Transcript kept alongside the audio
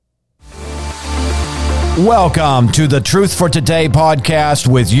Welcome to the Truth for Today podcast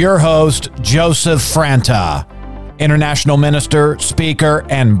with your host, Joseph Franta, international minister, speaker,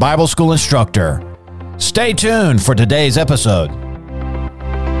 and Bible school instructor. Stay tuned for today's episode.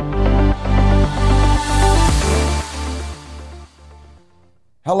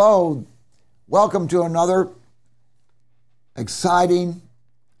 Hello, welcome to another exciting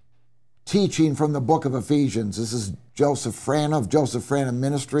teaching from the book of Ephesians. This is Joseph Franta of Joseph Franta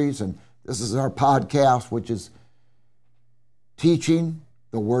Ministries, and this is our podcast, which is teaching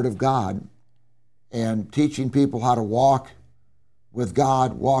the Word of God and teaching people how to walk with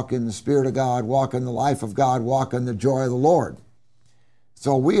God, walk in the Spirit of God, walk in the life of God, walk in the joy of the Lord.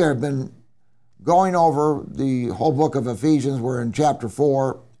 So we have been going over the whole book of Ephesians. We're in chapter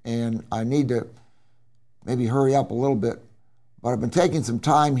 4, and I need to maybe hurry up a little bit. But I've been taking some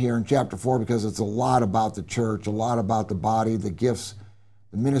time here in chapter 4 because it's a lot about the church, a lot about the body, the gifts,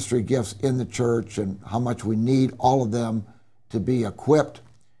 the ministry gifts in the church, and how much we need all of them to be equipped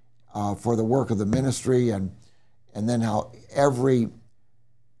for the work of the ministry, and then how every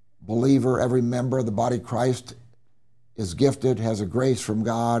believer, every member of the body of Christ is gifted, has a grace from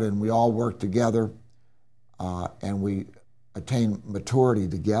God, and we all work together, and we attain maturity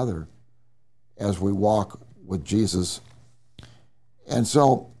together as we walk with Jesus. And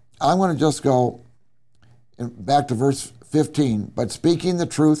so I'm going to just go back to verse 15, but speaking the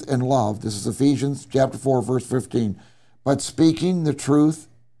truth in love. This is Ephesians chapter 4, verse 15. But speaking the truth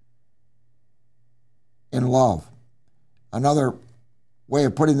in love. Another way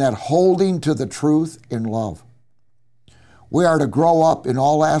of putting that, holding to the truth in love. We are to grow up in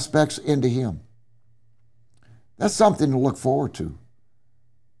all aspects into Him. That's something to look forward to.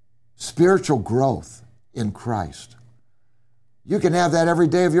 Spiritual growth in Christ. You can have that every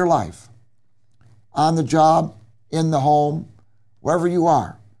day of your life. On the job, in the home, wherever you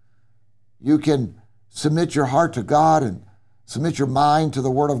are. You can submit your heart to God and submit your mind to the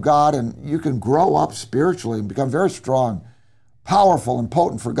Word of God, and you can grow up spiritually and become very strong, powerful, and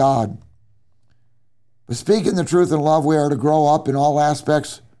potent for God. But speaking the truth in love, we are to grow up in all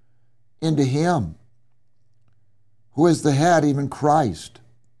aspects into Him, who is the head, even Christ,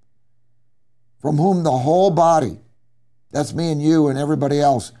 from whom the whole body, that's me and you and everybody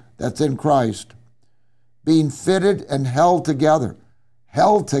else that's in Christ, being fitted and held together.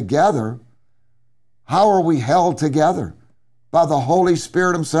 Held together? How are we held together? By the Holy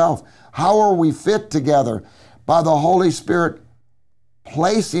Spirit Himself. How are we fit together? By the Holy Spirit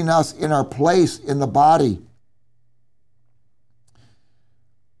placing us in our place in the body.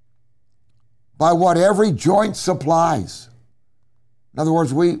 By what every joint supplies. In other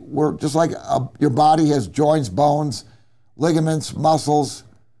words, we're just like your body has joints, bones, ligaments, muscles,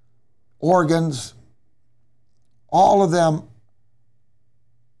 organs. All of them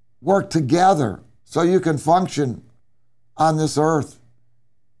work together so you can function on this earth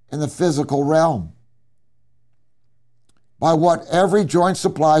in the physical realm. By what every joint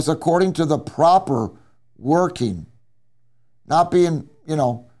supplies according to the proper working. Not being,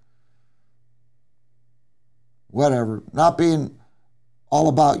 whatever. Not being all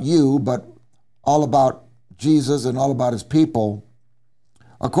about you, but all about Jesus and all about His people.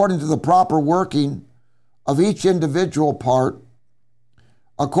 According to the proper working of each individual part,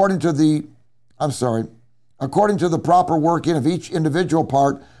 according to the proper working of each individual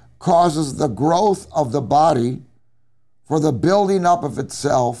part, causes the growth of the body for the building up of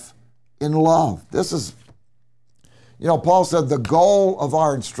itself in love. This is, Paul said the goal of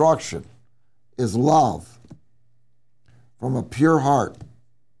our instruction is love from a pure heart,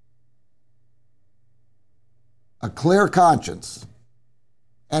 a clear conscience,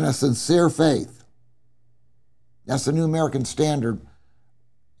 and a sincere faith. That's the New American Standard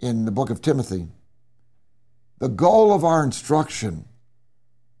in the book of Timothy. The goal of our instruction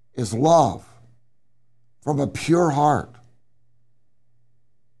is love from a pure heart,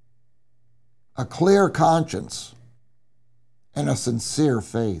 a clear conscience, and a sincere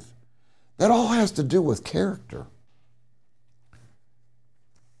faith. That all has to do with character.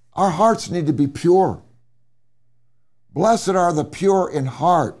 Our hearts need to be pure. Blessed are the pure in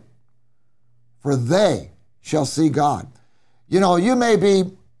heart, for they shall see God. You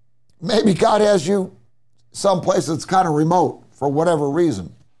maybe God has you someplace that's kind of remote for whatever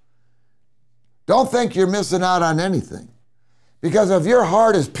reason. Don't think you're missing out on anything. Because if your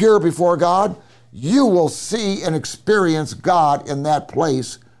heart is pure before God, you will see and experience God in that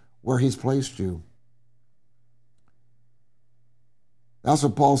place where He's placed you. That's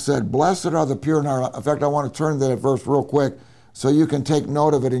what Paul said. Blessed are the pure in heart. In fact, I want to turn to that verse real quick so you can take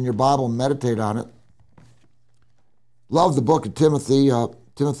note of it in your Bible and meditate on it. Love the book of Timothy.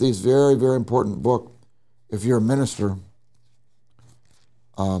 Timothy is a very, very important book if you're a minister,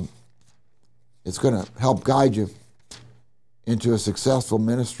 it's going to help guide you into a successful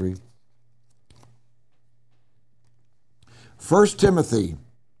ministry. 1 Timothy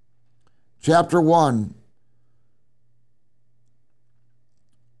chapter 1,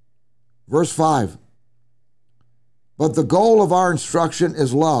 verse 5. But the goal of our instruction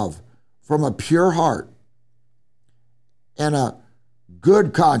is love from a pure heart and a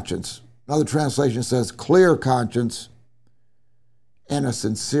good conscience. Another translation says clear conscience and a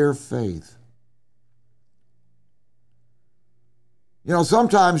sincere faith. You know,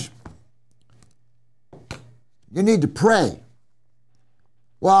 sometimes you need to pray.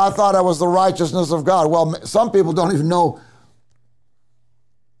 Well, I thought I was the righteousness of God. Well, some people don't even know,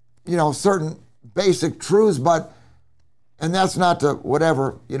 certain basic truths, and that's not to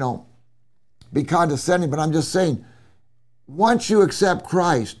whatever, be condescending, but I'm just saying, once you accept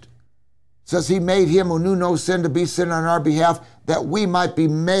Christ, it says he made him who knew no sin to be sin on our behalf, that we might be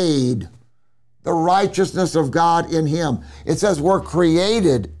made the righteousness of God in him. It says we're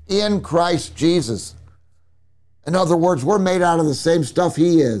created in Christ Jesus. In other words, we're made out of the same stuff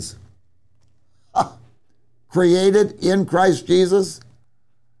he is. Created in Christ Jesus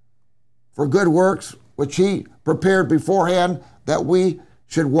for good works, which he prepared beforehand that we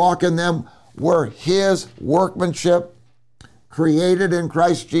should walk in them. We're his workmanship, created in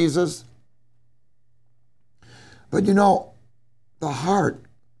Christ Jesus. But the heart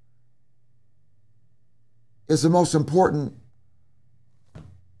is the most important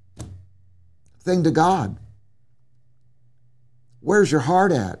thing to God. Where's your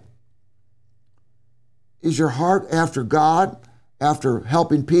heart at? Is your heart after God, after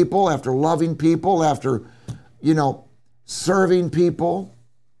helping people, after loving people, after, serving people?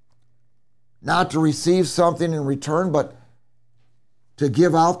 Not to receive something in return, but to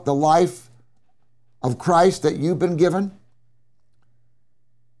give out the life of Christ that you've been given?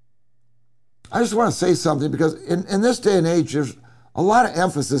 I just want to say something, because in this day and age, there's a lot of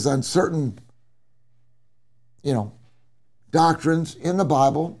emphasis on certain, doctrines in the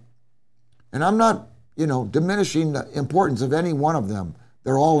Bible. And I'm not, diminishing the importance of any one of them.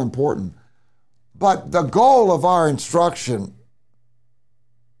 They're all important. But the goal of our instruction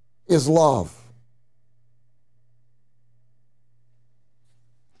is love.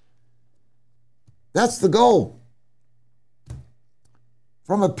 That's the goal.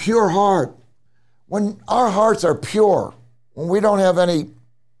 From a pure heart. When our hearts are pure, when we don't have any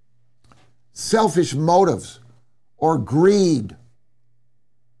selfish motives or greed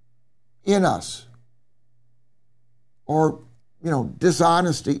in us, or,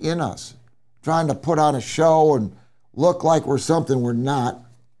 dishonesty in us, trying to put on a show and look like we're something we're not,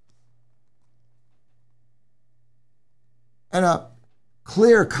 and a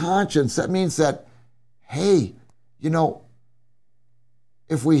clear conscience, that means that, hey,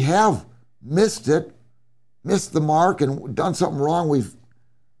 if we have missed the mark and done something wrong, we've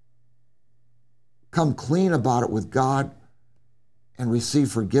come clean about it with God and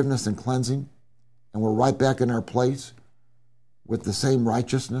received forgiveness and cleansing, and we're right back in our place with the same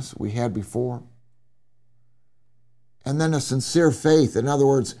righteousness we had before. And then a sincere faith. In other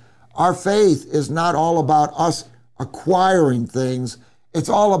words, our faith is not all about us acquiring things. It's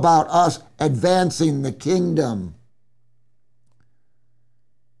all about us advancing the kingdom.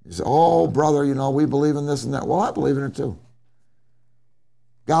 You say, oh, brother, we believe in this and that. Well, I believe in it too.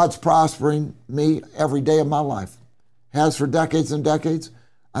 God's prospering me every day of my life. Has for decades and decades.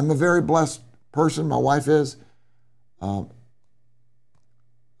 I'm a very blessed person. My wife is.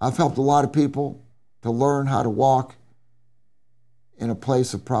 I've helped a lot of people to learn how to walk in a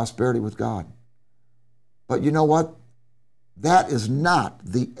place of prosperity with God. But you know what? That is not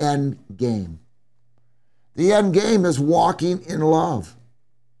the end game. The end game is walking in love.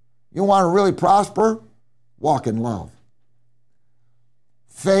 You want to really prosper? Walk in love.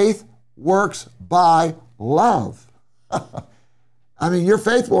 Faith works by love. Your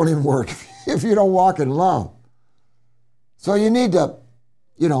faith won't even work if you don't walk in love. So you need to,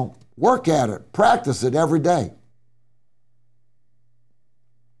 work at it, practice it every day.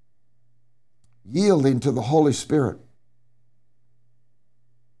 Yielding to the Holy Spirit.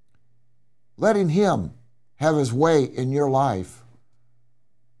 Letting him have his way in your life.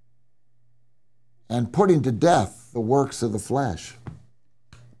 And putting to death the works of the flesh.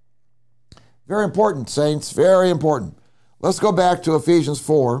 Very important, saints, very important. Let's go back to Ephesians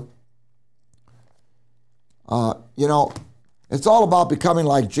 4. It's all about becoming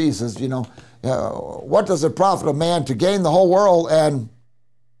like Jesus. What does it profit a man to gain the whole world and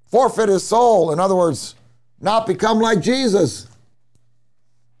forfeit his soul? In other words, not become like Jesus.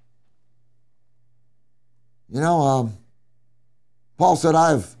 Paul said,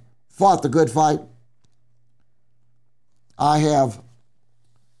 I've fought the good fight. I have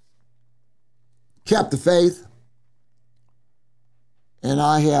kept the faith. And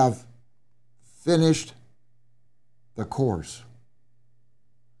I have finished the course.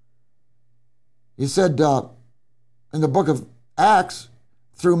 He said in the book of Acts,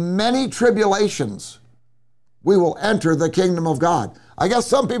 through many tribulations, we will enter the kingdom of God. I guess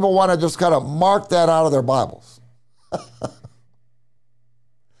some people want to just kind of mark that out of their Bibles.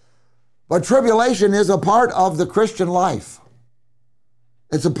 But tribulation is a part of the Christian life.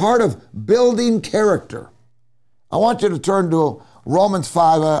 It's a part of building character. I want you to turn to Romans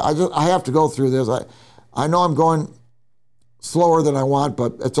 5. I have to go through this. I know I'm going slower than I want,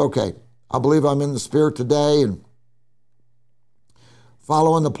 but it's okay. I believe I'm in the Spirit today and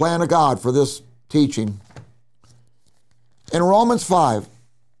following the plan of God for this teaching. In Romans 5,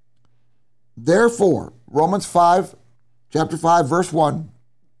 therefore, Romans 5, chapter 5, verse 1,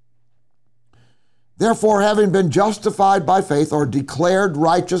 therefore, having been justified by faith or declared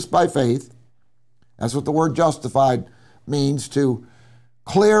righteous by faith, that's what the word justified means, to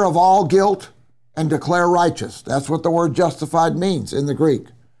clear of all guilt and declare righteous. That's what the word justified means in the Greek,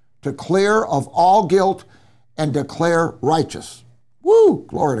 to clear of all guilt and declare righteous. Woo,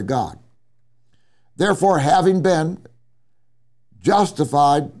 glory to God. Therefore, having been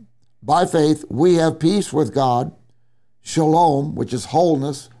justified by faith, we have peace with God, shalom, which is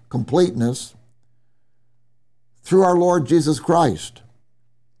wholeness, completeness, through our Lord Jesus Christ,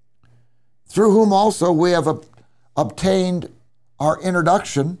 through whom also we have obtained our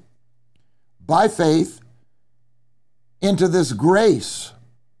introduction by faith into this grace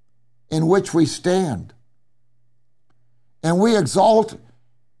in which we stand. And we exalt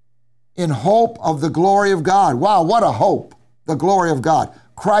in hope of the glory of God. Wow, what a hope, the glory of God.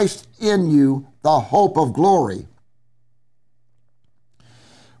 Christ in you, the hope of glory.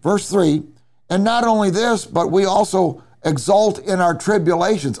 Verse 3, and not only this, but we also exult in our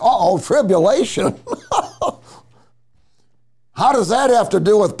tribulations. Tribulation. How does that have to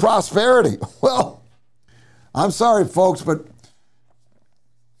do with prosperity? Well, I'm sorry, folks, but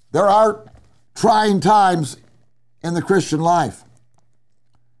there are trying times in the Christian life.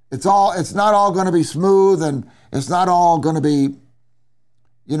 It's not all going to be smooth, and it's not all going to be,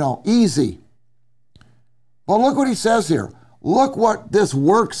 easy. But look what he says here. Look what this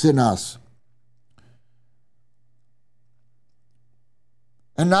works in us.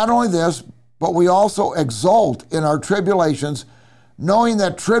 And not only this, but we also exult in our tribulations, knowing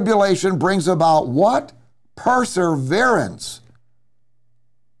that tribulation brings about what? Perseverance.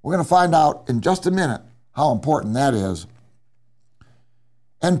 We're going to find out in just a minute how important that is.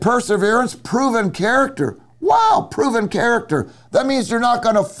 And perseverance, proven character. Wow, proven character. That means you're not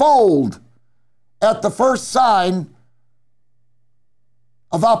going to fold at the first sign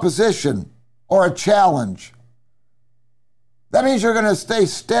of opposition or a challenge. That means you're going to stay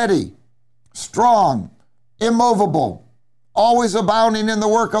steady, strong, immovable, always abounding in the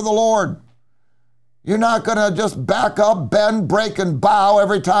work of the Lord. You're not going to just back up, bend, break, and bow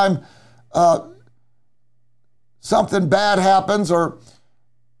every time something bad happens or,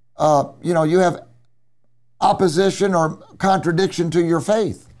 you have opposition or contradiction to your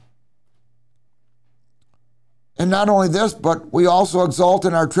faith. And not only this, but we also exult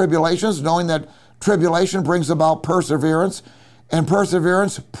in our tribulations, knowing that tribulation brings about perseverance, and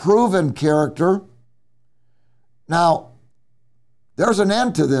perseverance, proven character. Now, there's an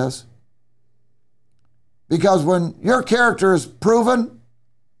end to this, because when your character is proven,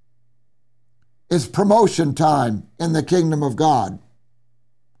 it's promotion time in the kingdom of God.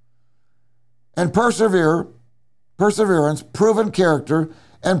 And perseverance, proven character,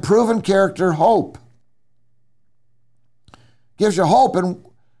 and proven character, hope. Gives you hope in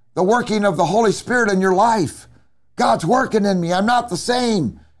the working of the Holy Spirit in your life. God's working in me. I'm not the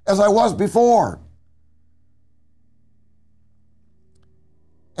same as I was before.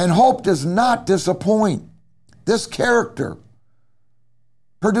 And hope does not disappoint. This character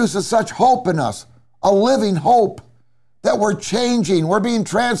produces such hope in us, a living hope that we're changing, we're being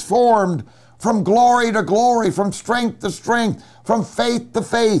transformed from glory to glory, from strength to strength, from faith to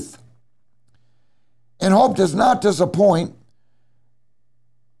faith. And hope does not disappoint,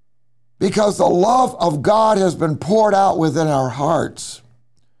 because the love of God has been poured out within our hearts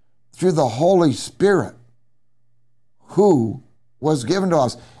through the Holy Spirit who was given to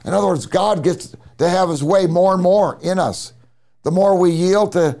us. In other words, God gets to have his way more and more in us. The more we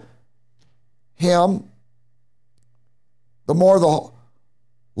yield to him, the more the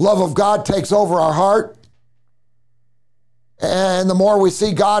love of God takes over our heart, and the more we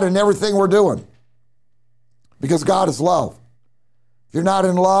see God in everything we're doing. because God is love. If you're not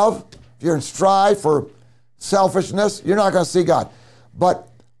in love, if you're in strife or selfishness, you're not going to see God. But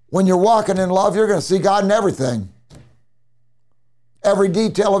when you're walking in love, you're going to see God in everything. Every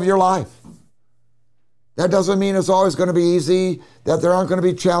detail of your life. That doesn't mean it's always going to be easy, that there aren't going to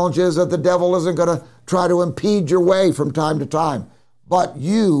be challenges, that the devil isn't going to try to impede your way from time to time. But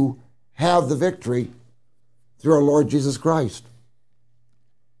you have the victory through our Lord Jesus Christ.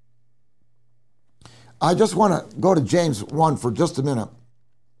 I just want to go to James 1 for just a minute.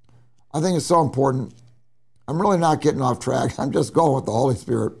 I think it's so important. I'm really not getting off track. I'm just going with the Holy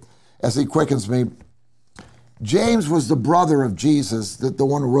Spirit as he quickens me. James was the brother of Jesus, the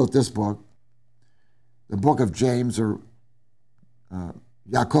one who wrote this book, the book of James, or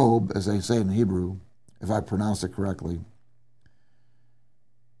Jacob, as they say in Hebrew, if I pronounce it correctly.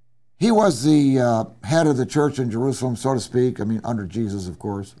 He was the head of the church in Jerusalem, so to speak. I mean, under Jesus, of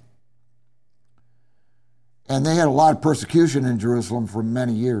course. And they had a lot of persecution in Jerusalem for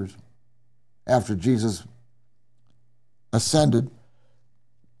many years after Jesus ascended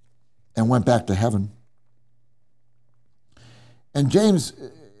and went back to heaven. And James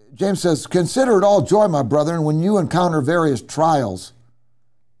says, "Consider it all joy, my brethren, when you encounter various trials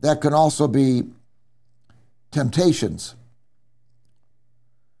that can also be temptations,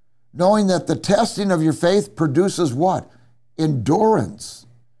 knowing that the testing of your faith produces" what? Endurance.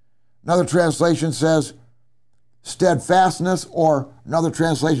 Another translation says steadfastness, or another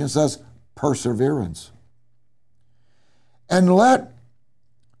translation says perseverance. And let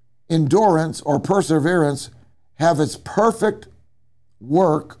endurance or perseverance have its perfect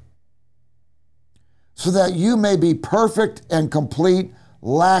work, so that you may be perfect and complete,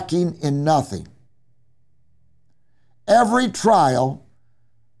 lacking in nothing. Every trial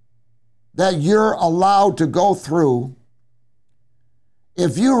that you're allowed to go through,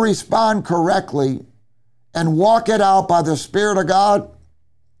 if you respond correctly and walk it out by the Spirit of God,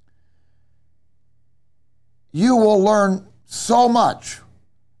 you will learn so much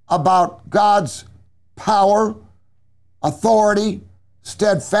about God's power, authority,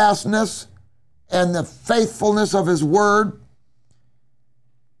 steadfastness, and the faithfulness of his word,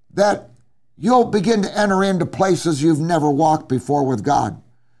 that you'll begin to enter into places you've never walked before with God.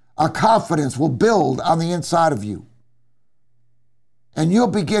 A confidence will build on the inside of you. And you'll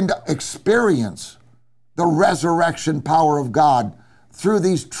begin to experience the resurrection power of God through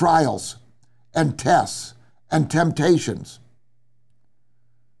these trials and tests and temptations.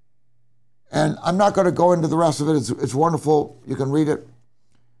 And I'm not going to go into the rest of it. It's wonderful. You can read it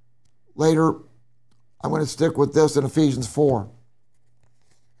later. I'm going to stick with this in Ephesians 4.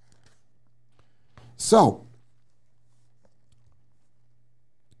 So,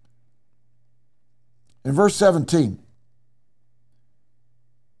 in verse 17,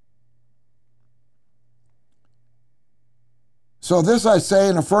 "So this I say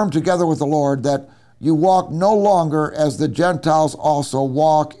and affirm together with the Lord, that you walk no longer as the Gentiles also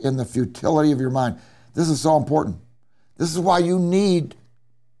walk in the futility of your mind." This is so important. This is why you need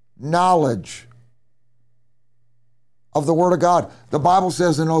knowledge of the Word of God. The Bible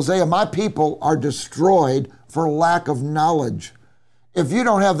says in Hosea, "My people are destroyed for lack of knowledge." If you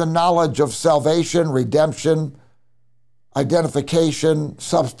don't have the knowledge of salvation, redemption, identification,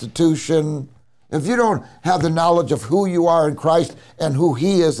 substitution, if you don't have the knowledge of who you are in Christ and who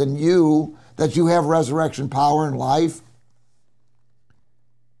He is in you, that you have resurrection power in life,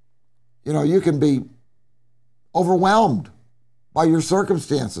 you can be overwhelmed by your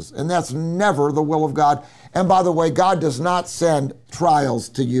circumstances, and that's never the will of God. And by the way, God does not send trials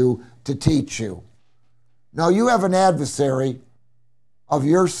to you to teach you. No, you have an adversary of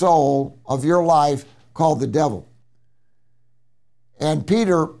your soul, of your life, called the devil. And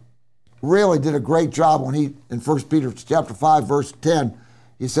Peter really did a great job when he, in 1 Peter chapter 5, verse 10,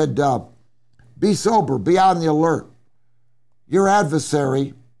 he said, "Be sober, be on the alert. Your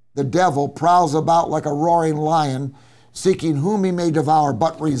adversary, the devil, prowls about like a roaring lion, seeking whom he may devour,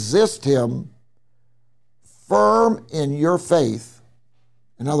 but resist him, firm in your faith."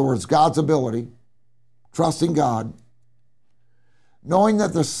 In other words, God's ability, trusting God, knowing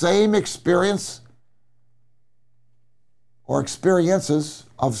that the same experience or experiences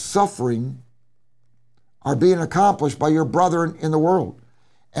of suffering are being accomplished by your brethren in the world.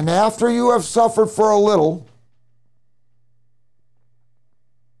 And after you have suffered for a little,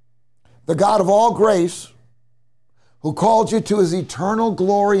 the God of all grace, who called you to his eternal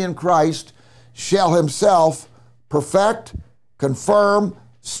glory in Christ, shall himself perfect, confirm,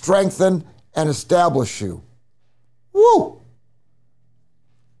 strengthen, and establish you. Woo!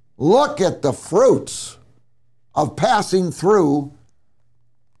 Look at the fruits of passing through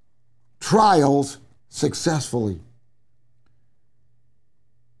trials successfully.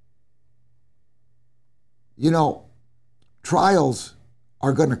 You know, trials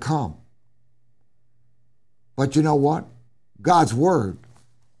are going to come. But you know what? God's word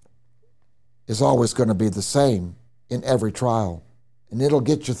is always going to be the same in every trial, and it'll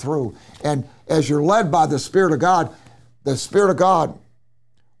get you through. And as you're led by the Spirit of God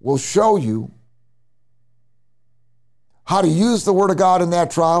will show you how to use the Word of God in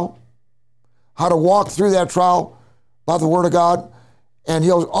that trial, how to walk through that trial by the Word of God, and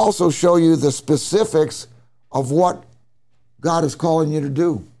He'll also show you the specifics of what God is calling you to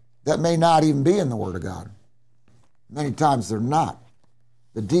do that may not even be in the Word of God. Many times they're not.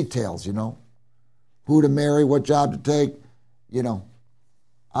 The details, you know, who to marry, what job to take, you know,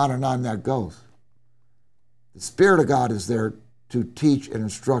 on and on that goes. The Spirit of God is there to teach and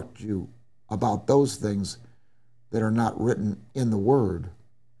instruct you about those things that are not written in the Word.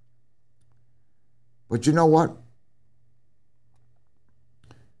 But you know what?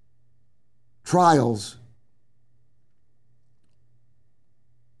 Trials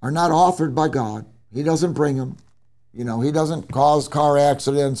are not authored by God. He doesn't bring them. You know, He doesn't cause car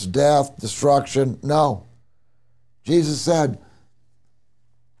accidents, death, destruction. No. Jesus said,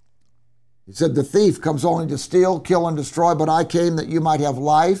 He said, the thief comes only to steal, kill, and destroy, but I came that you might have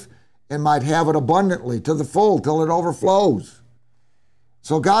life and might have it abundantly, to the full, till it overflows.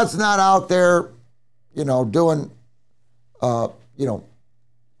 So God's not out there, you know, doing,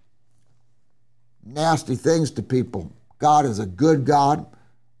 nasty things to people. God is a good God,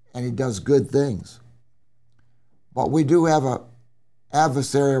 and He does good things. But we do have an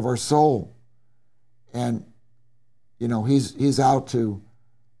adversary of our soul, and, you know, he's out to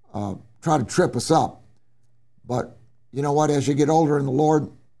try to trip us up. But you know what? As you get older in the Lord,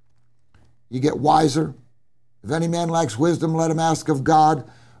 you get wiser. If any man lacks wisdom, let him ask of God,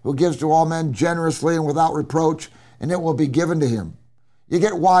 who gives to all men generously and without reproach, and it will be given to him. You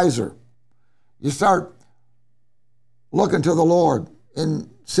get wiser. You start looking to the Lord in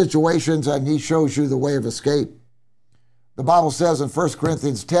situations, and He shows you the way of escape. The Bible says in 1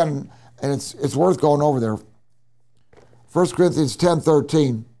 Corinthians 10, and it's worth going over there. 1 Corinthians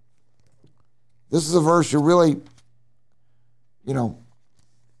 10:13. This is a verse you really, you know,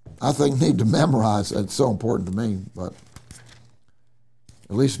 I think need to memorize. It's so important to me, but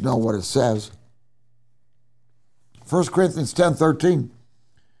at least know what it says. 1 Corinthians 10:13.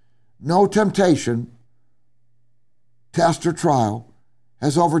 No temptation, test, or trial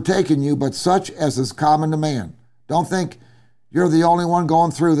has overtaken you, but such as is common to man. Don't think you're the only one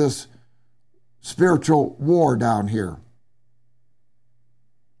going through this spiritual war down here.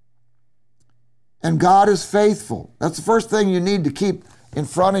 And God is faithful. That's the first thing you need to keep in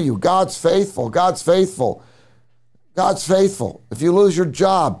front of you. God's faithful. God's faithful. God's faithful. If you lose your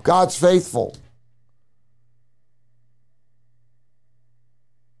job, God's faithful.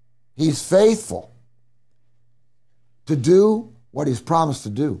 He's faithful to do what He's promised to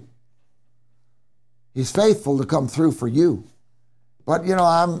do. He's faithful to come through for you. But, you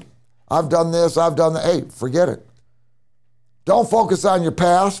know, I've done this, I've done that. Hey, forget it. Don't focus on your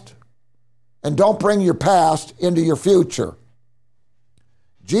past, and don't bring your past into your future.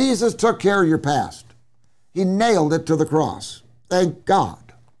 Jesus took care of your past. He nailed it to the cross. Thank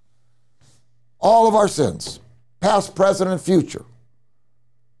God. All of our sins, past, present, and future.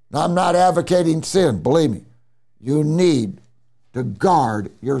 Now, I'm not advocating sin, believe me. You need to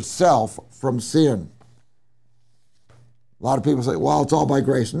guard yourself from sin. A lot of people say, well, it's all by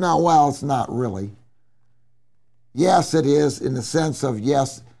grace. No, well, it's not really. Yes, it is, in the sense of,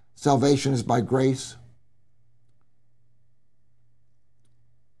 yes, salvation is by grace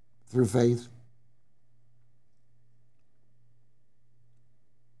through faith.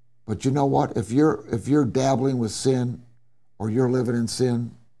 But you know what? If you're dabbling with sin, or you're living in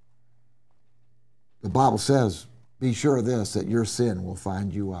sin, the Bible says, be sure of this, that your sin will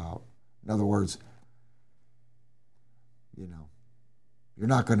find you out. In other words, you know, you're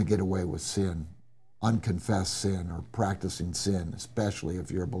not going to get away with sin, unconfessed sin, or practicing sin, especially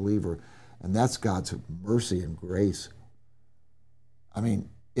if you're a believer. And that's God's mercy and grace. I mean,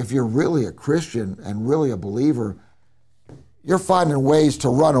 if you're really a Christian and really a believer, you're finding ways to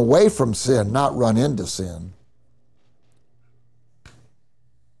run away from sin, not run into sin.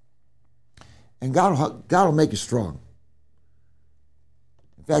 And God will make you strong.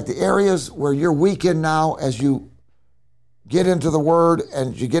 In fact, the areas where you're weak in now, as you get into the Word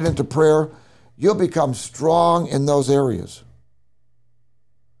and you get into prayer, you'll become strong in those areas.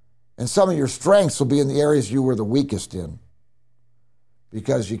 And some of your strengths will be in the areas you were the weakest in,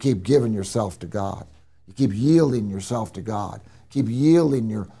 because you keep giving yourself to God. You keep yielding yourself to God. Keep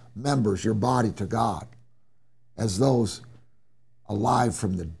yielding your members, your body, to God as those alive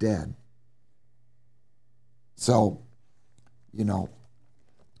from the dead. So,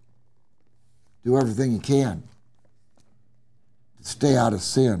 do everything you can to stay out of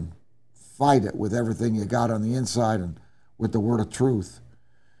sin. Fight it with everything you got on the inside and with the word of truth.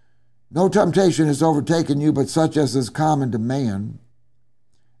 No temptation has overtaken you but such as is common to man.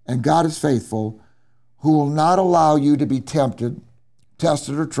 And God is faithful, who will not allow you to be tempted,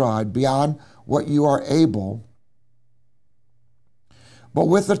 tested, or tried beyond what you are able, but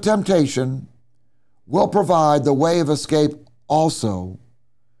with the temptation will provide the way of escape also,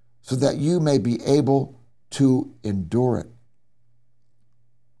 so that you may be able to endure it.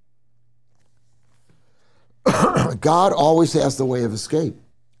 God always has the way of escape.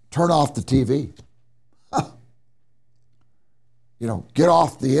 Turn off the TV. Get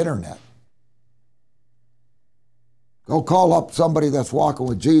off the internet. Go call up somebody that's walking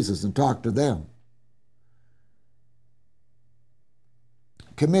with Jesus and talk to them.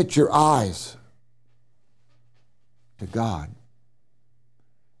 Commit your eyes to God.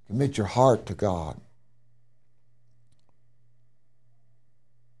 Commit your heart to God.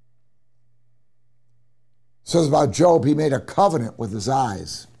 It says about Job, he made a covenant with his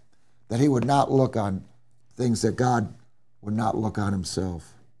eyes that he would not look on things that God would not look on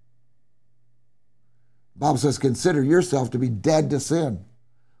himself. The Bible says, consider yourself to be dead to sin.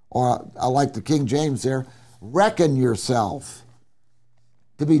 Or I like the King James there, reckon yourself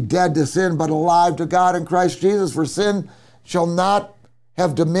to be dead to sin, but alive to God in Christ Jesus. For sin shall not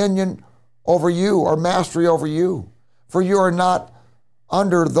have dominion over you or mastery over you. For you are not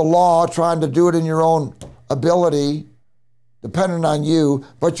under the law trying to do it in your own ability, dependent on you,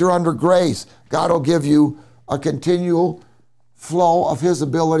 but you're under grace. God will give you a continual flow of his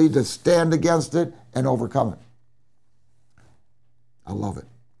ability to stand against it and overcome it. I love it.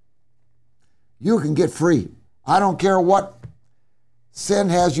 You can get free. I don't care what sin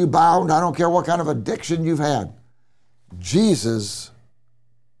has you bound. I don't care what kind of addiction you've had. Jesus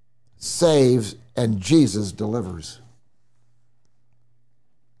saves and Jesus delivers.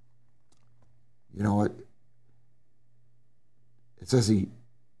 It says he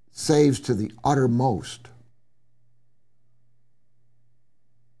saves to the uttermost.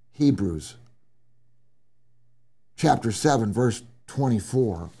 Hebrews chapter 7, verse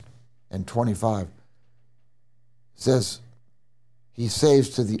 24 and 25 says he saves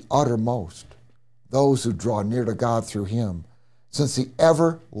to the uttermost those who draw near to God through him, since he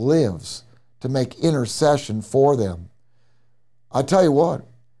ever lives to make intercession for them. I tell you what,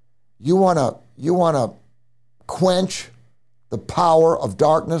 you want to quench the power of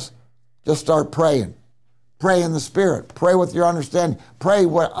darkness? Just start praying. Pray in the Spirit. Pray with your understanding. Pray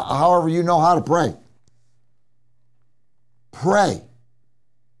however you know how to pray. Pray.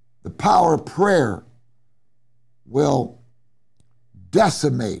 The power of prayer will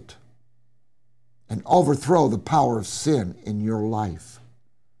decimate and overthrow the power of sin in your life.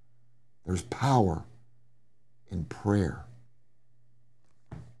 There's power in prayer.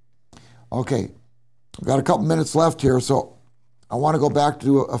 Okay, I've got a couple minutes left here, so I want to go back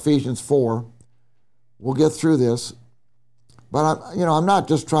to Ephesians 4. We'll get through this, but I'm not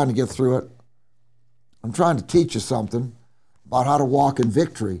just trying to get through it. I'm trying to teach you something about how to walk in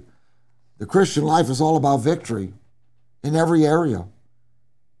victory. The Christian life is all about victory in every area.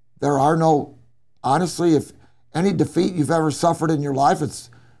 There are no, honestly, if any defeat you've ever suffered in your life, it's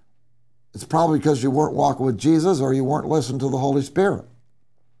probably because you weren't walking with Jesus or you weren't listening to the Holy Spirit.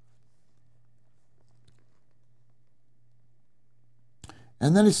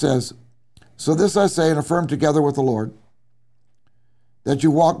 And then he says, so this I say and affirm together with the Lord, that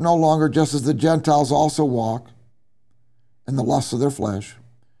you walk no longer just as the Gentiles also walk in the lusts of their flesh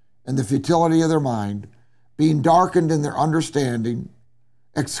and the futility of their mind, being darkened in their understanding,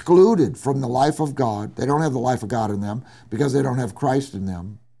 excluded from the life of God. They don't have the life of God in them because they don't have Christ in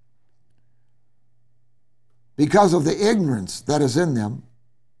them. Because of the ignorance that is in them,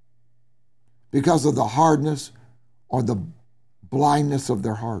 because of the hardness or the blindness of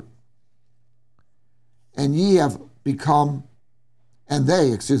their heart. And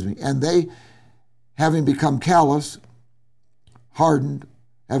they, having become callous, hardened,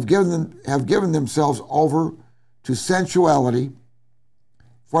 have given themselves over to sensuality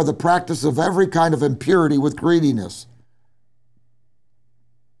for the practice of every kind of impurity with greediness.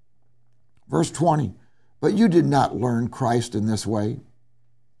 Verse 20, but you did not learn Christ in this way,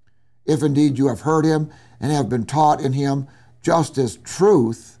 if indeed you have heard him and have been taught in him, just as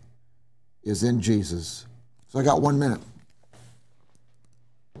truth is in Jesus. So I got 1 minute.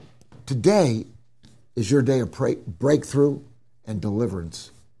 Today is your day of breakthrough and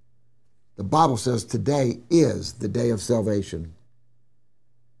deliverance The Bible says today is the day of salvation.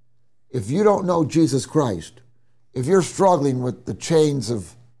 If you don't know Jesus Christ, if you're struggling with the chains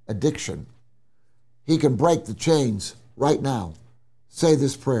of addiction, he can break the chains right now. Say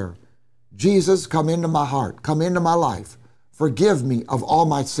this prayer. Jesus, come into my heart, come into my life. Forgive me of all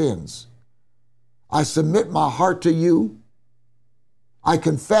my sins. I submit my heart to you. I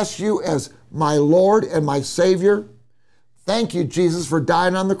confess you as my Lord and my Savior. Thank you, Jesus, for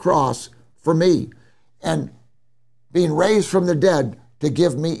dying on the cross for me and being raised from the dead to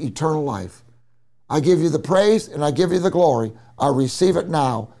give me eternal life. I give you the praise and I give you the glory. I receive it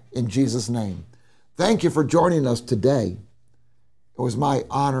now in Jesus' name. Thank you for joining us today. It was my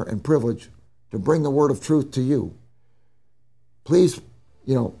honor and privilege to bring the word of truth to you. Please,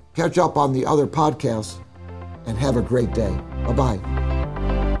 catch up on the other podcasts and have a great day. Bye-bye.